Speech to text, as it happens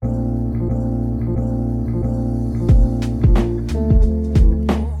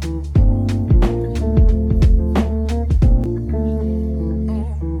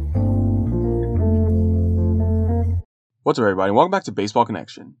What's up, everybody? Welcome back to Baseball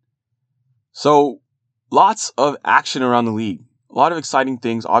Connection. So, lots of action around the league. A lot of exciting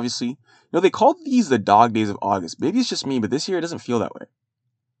things, obviously. You know, they called these the dog days of August. Maybe it's just me, but this year it doesn't feel that way.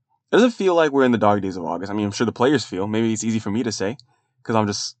 It doesn't feel like we're in the dog days of August. I mean, I'm sure the players feel. Maybe it's easy for me to say because I'm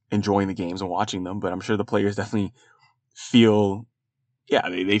just enjoying the games and watching them, but I'm sure the players definitely feel,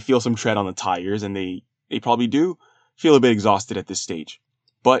 they feel some tread on the tires, and they probably do feel a bit exhausted at this stage.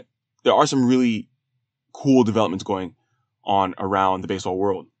 But there are some really cool developments going on around the baseball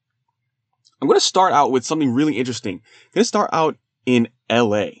world. I'm going to start out with something really interesting. I'm going to start out in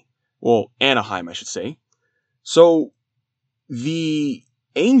LA. Well, Anaheim, I should say. So, the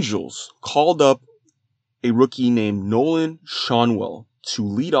Angels called up a rookie named Nolan Schaunuel to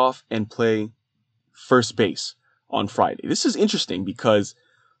lead off and play first base on Friday. This is interesting because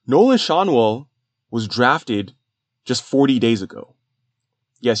Nolan Schaunuel was drafted just 40 days ago.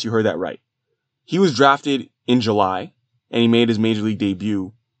 Yes, you heard that right. He was drafted in July, and he made his major league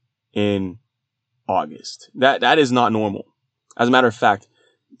debut in August. That is not normal. As a matter of fact,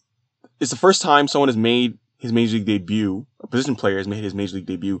 it's the first time someone has made his major league debut, a position player has made his major league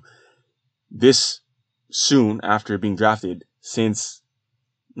debut this soon after being drafted since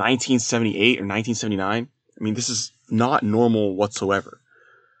 1978 or 1979. I mean, this is not normal whatsoever.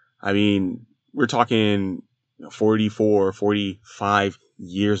 I mean, we're talking 44, 45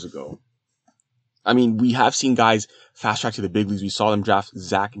 years ago. I mean, we have seen guys fast track to the big leagues. We saw them draft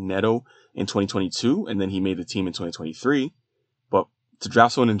Zach Neto in 2022, and then he made the team in 2023. But to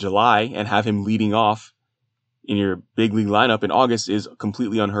draft someone in July and have him leading off in your big league lineup in August is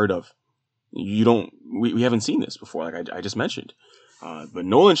completely unheard of. We haven't seen this before, like I just mentioned. But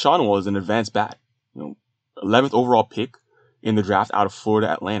Nolan Schaunuel is an advanced bat. 11th overall pick in the draft out of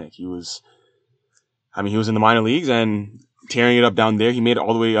Florida Atlantic. He was in the minor leagues and tearing it up down there. He made it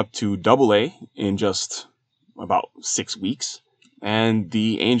all the way up to Double-A in just about 6 weeks. And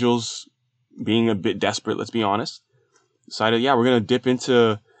the Angels, being a bit desperate, let's be honest, decided, we're going to dip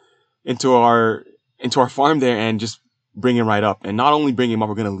into our farm there and just bring him right up. And not only bring him up,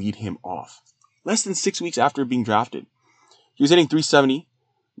 we're going to lead him off. Less than 6 weeks after being drafted, he was hitting .370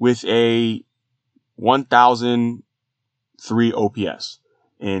 with a 1,003 OPS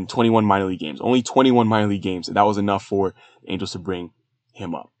in 21 minor league games. Only 21 minor league games. And that was enough for the Angels to bring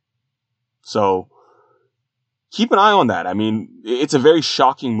him up. So keep an eye on that. I mean, it's a very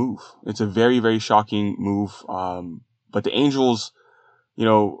shocking move. It's a very, very shocking move. But the Angels,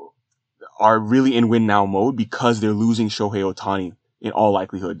 are really in win now mode because they're losing Shohei Ohtani in all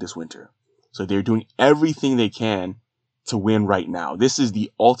likelihood this winter. So they're doing everything they can to win right now. This is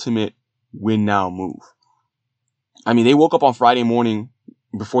the ultimate win now move. I mean, they woke up on Friday morning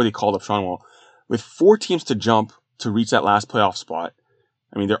before they called up Schaunuel with 4 teams to jump to reach that last playoff spot.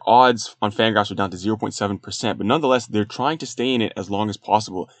 I mean, their odds on Fangraphs are down to 0.7%, but nonetheless, they're trying to stay in it as long as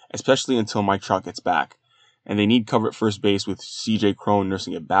possible, especially until Mike Trout gets back. And they need cover at first base with CJ Cron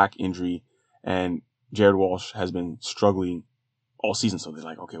nursing a back injury, and Jared Walsh has been struggling all season. So they're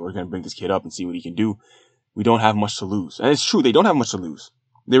like, okay, we're going to bring this kid up and see what he can do. We don't have much to lose. And it's true, they don't have much to lose.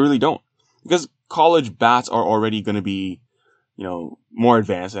 They really don't. Because college bats are already going to be, more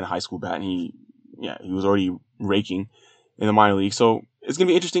advanced than a high school bat. And he was already raking in the minor league. So it's going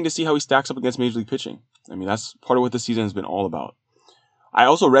to be interesting to see how he stacks up against major league pitching. I mean, that's part of what this season has been all about. I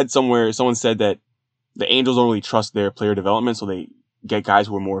also read somewhere, someone said that the Angels don't really trust their player development, so they get guys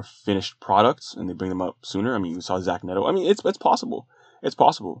who are more finished products and they bring them up sooner. I mean, we saw Zach Neto. I mean, it's possible. It's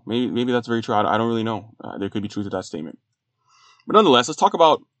possible. Maybe that's very true. I don't really know. There could be truth to that statement. But nonetheless, let's talk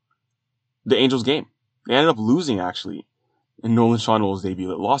about the Angels game. They ended up losing, actually, in Nolan Schaunuel's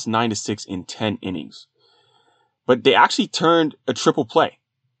debut. It lost 9-6 in 10 innings. But they actually turned a triple play.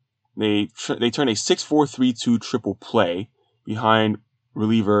 They turned a 6-4-3-2 triple play behind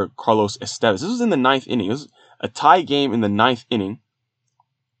reliever Carlos Estevez. This was in the 9th inning. It was a tie game in the 9th inning,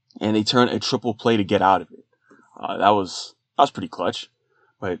 and they turned a triple play to get out of it. That was pretty clutch,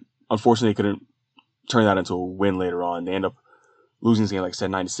 but unfortunately they couldn't turn that into a win later on. They end up losing this game, like I said,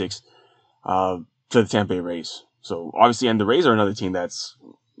 9-6 to the Tampa Bay Rays. So obviously, and the Rays are another team that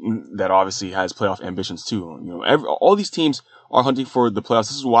obviously has playoff ambitions too. All these teams are hunting for the playoffs.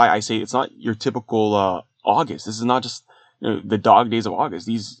 This is why I say it's not your typical August. This is not just the dog days of August.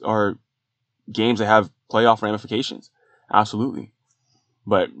 These are games that have playoff ramifications. Absolutely.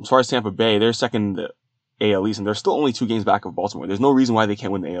 But as far as Tampa Bay, they're second in the AL East, and they're still only 2 games back of Baltimore. There's no reason why they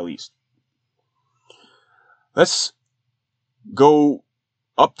can't win the AL East. Let's go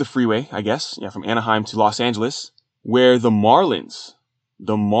up the freeway, I guess, from Anaheim to Los Angeles, where the Marlins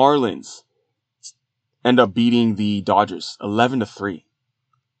end up beating the Dodgers 11-3.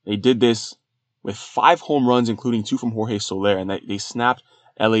 They did this with 5 home runs, including 2 from Jorge Soler, and they snapped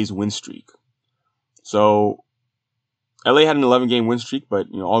LA's win streak. So LA had an 11-game win streak, but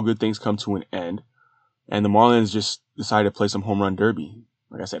all good things come to an end. And the Marlins just decided to play some home run derby.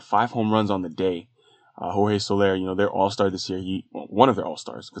 Like I said, 5 home runs on the day. Jorge Soler, their all-star this year, one of their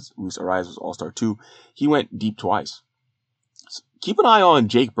all-stars, because Luis Arias was all-star too, he went deep twice. So keep an eye on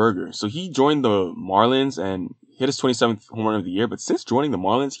Jake Berger. So he joined the Marlins and hit his 27th home run of the year, but since joining the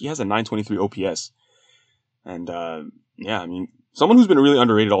Marlins, he has a 923 OPS. And someone who's been really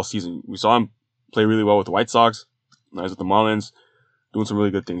underrated all season. We saw him play really well with the White Sox. Now he's with the Marlins, doing some really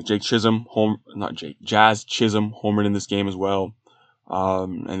good things. Jazz Chisholm homered in this game as well.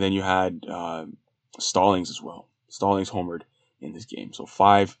 And then you had Stallings as well. Stallings homered in this game. So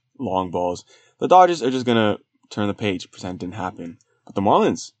 5 long balls. The Dodgers are just going to turn the page, pretend it didn't happen. But the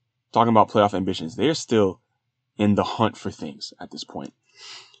Marlins, talking about playoff ambitions, they are still in the hunt for things at this point.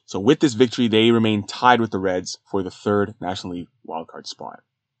 So with this victory, they remain tied with the Reds for the 3rd National League wildcard spot.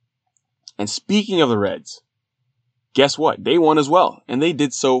 And speaking of the Reds, guess what? They won as well. And they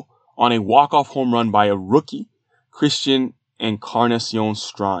did so on a walk-off home run by a rookie, Christian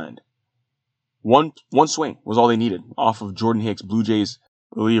Encarnacion-Strand. One swing was all they needed off of Jordan Hicks, Blue Jays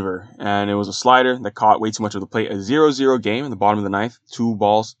reliever. And it was a slider that caught way too much of the plate. A 0-0 game in the bottom of the 9th. 2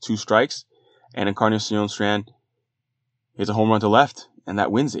 balls, 2 strikes. And Encarnacion-Strand hits a home run to left, and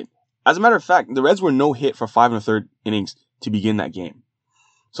that wins it. As a matter of fact, the Reds were no hit for 5 1/3 innings to begin that game.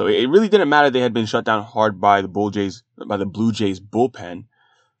 So it really didn't matter they had been shut down hard by the Blue Jays bullpen.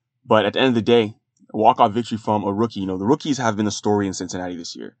 But at the end of the day, a walk-off victory from a rookie. The rookies have been the story in Cincinnati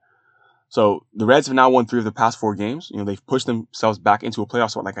this year. So the Reds have now won 3 of the past 4 games. They've pushed themselves back into a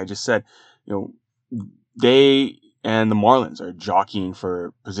playoff spot, like I just said. They and the Marlins are jockeying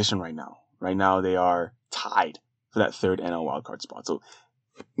for position right now. Right now they are tied for that 3rd NL wildcard spot. So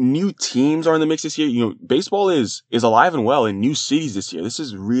new teams are in the mix this year. Baseball is alive and well in new cities this year. This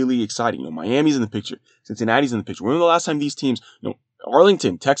is really exciting. Miami's in the picture. Cincinnati's in the picture. When was the last time these teams,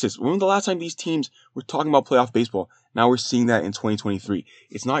 Arlington, Texas, when was the last time these teams were talking about playoff baseball? Now we're seeing that in 2023.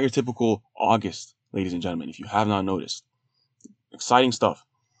 It's not your typical August, ladies and gentlemen, if you have not noticed. Exciting stuff.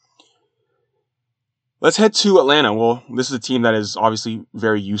 Let's head to Atlanta. Well, this is a team that is obviously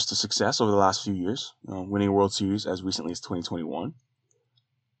very used to success over the last few years, winning a World Series as recently as 2021.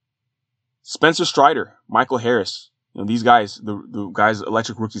 Spencer Strider, Michael Harris, these guys, the guys,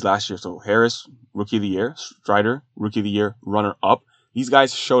 electric rookies last year. So Harris, Rookie of the Year, Strider, Rookie of the Year, runner-up. These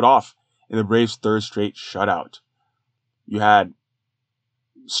guys showed off in the Braves' 3rd straight shutout. You had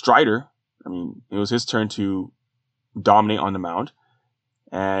Strider. It was his turn to dominate on the mound.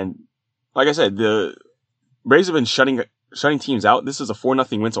 And like I said, the Braves have been shutting teams out. This is a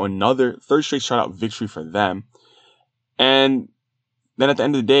 4-0 win, so another 3rd straight shutout victory for them. And then at the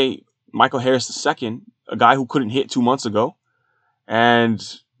end of the day, Michael Harris II, a guy who couldn't hit 2 months ago, and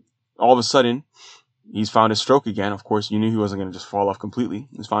all of a sudden, he's found his stroke again. Of course, you knew he wasn't going to just fall off completely.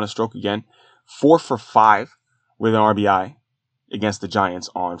 He's found his stroke again. 4 for 5 with an RBI against the Giants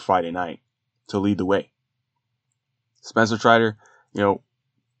on Friday night to lead the way. Spencer Strider,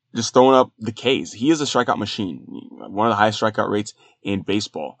 just throwing up the Ks. He is a strikeout machine. One of the highest strikeout rates in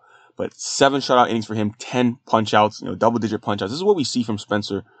baseball. But 7 shutout innings for him, 10 punch-outs, double-digit punch-outs. This is what we see from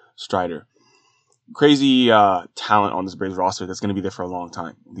Spencer Strider. Crazy talent on this Braves roster that's going to be there for a long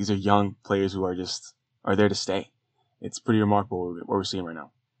time. These are young players who are there to stay. It's pretty remarkable what we're seeing right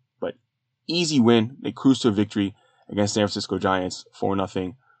now. But easy win. They cruise to a victory against San Francisco Giants,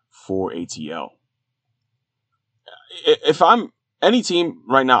 4-0 for ATL. If I'm any team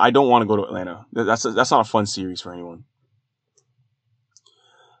right now, I don't want to go to Atlanta. That's not a fun series for anyone.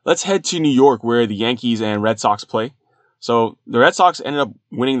 Let's head to New York, where the Yankees and Red Sox play. So the Red Sox ended up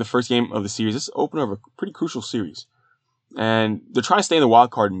winning the first game of the series. This is the opener of a pretty crucial series. And they're trying to stay in the wild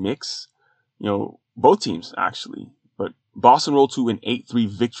card mix. Both teams, actually. But Boston rolled to an 8-3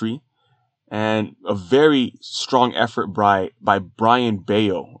 victory. And a very strong effort by Brian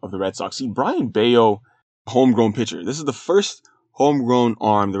Bayo of the Red Sox. See, Brian Bayo, homegrown pitcher. This is the first homegrown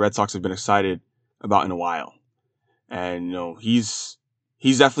arm the Red Sox have been excited about in a while. And, he's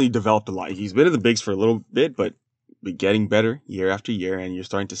definitely developed a lot. He's been in the bigs for a little bit, but getting better year after year, and you're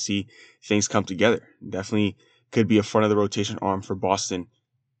starting to see things come together. Definitely could be a front of the rotation arm for Boston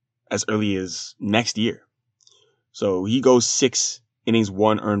as early as next year. So he goes 6 innings,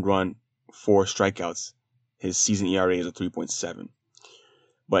 1 earned run, 4 strikeouts. His season ERA is a 3.7.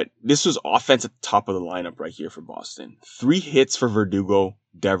 But this was offense at the top of the lineup right here for Boston. 3 hits for Verdugo,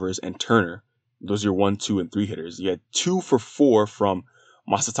 Devers, and Turner. Those are your 1, 2, and 3 hitters. You had 2 for 4 from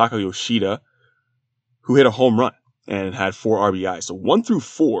Masataka Yoshida, who hit a home run and had 4 RBIs. So 1 through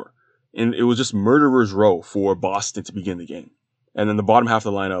 4, And it was just murderer's row for Boston to begin the game. And then the bottom half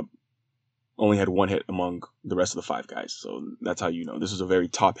of the lineup only had one hit among the rest of the 5 guys. So that's how you know this was a very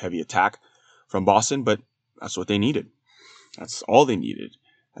top-heavy attack from Boston, but that's what they needed. That's all they needed,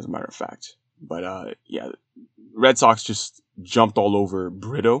 as a matter of fact. But yeah, Red Sox just jumped all over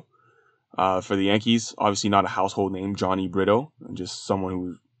Brito for the Yankees. Obviously not a household name, Johnny Brito, just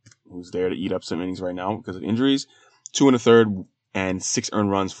someone who's there to eat up some innings right now because of injuries. 2 1/3 and 6 earned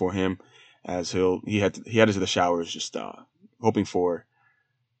runs for him, as he had into the showers, just hoping to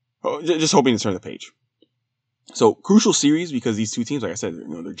turn the page. So crucial series because these two teams, like I said,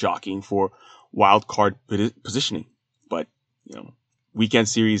 they're jockeying for wild card positioning. But weekend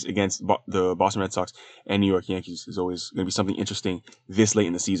series against the Boston Red Sox and New York Yankees is always going to be something interesting this late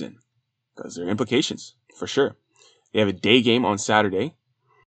in the season because there are implications for sure. They have a day game on Saturday,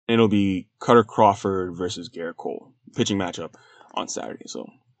 and it'll be Cutter Crawford versus Garrett Cole pitching matchup on Saturday. So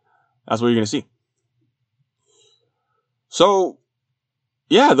that's what you're going to see. So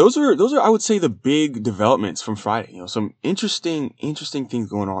yeah, those are I would say the big developments from Friday. Some interesting things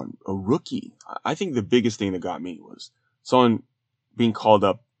going on. A rookie. I think the biggest thing that got me was someone being called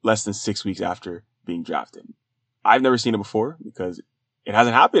up less than 6 weeks after being drafted. I've never seen it before because it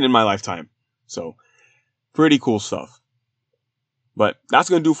hasn't happened in my lifetime. So pretty cool stuff. But that's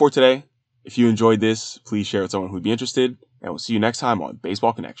going to do it for today. If you enjoyed this, please share with someone who'd be interested, and we'll see you next time on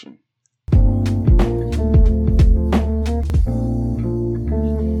Baseball Connection.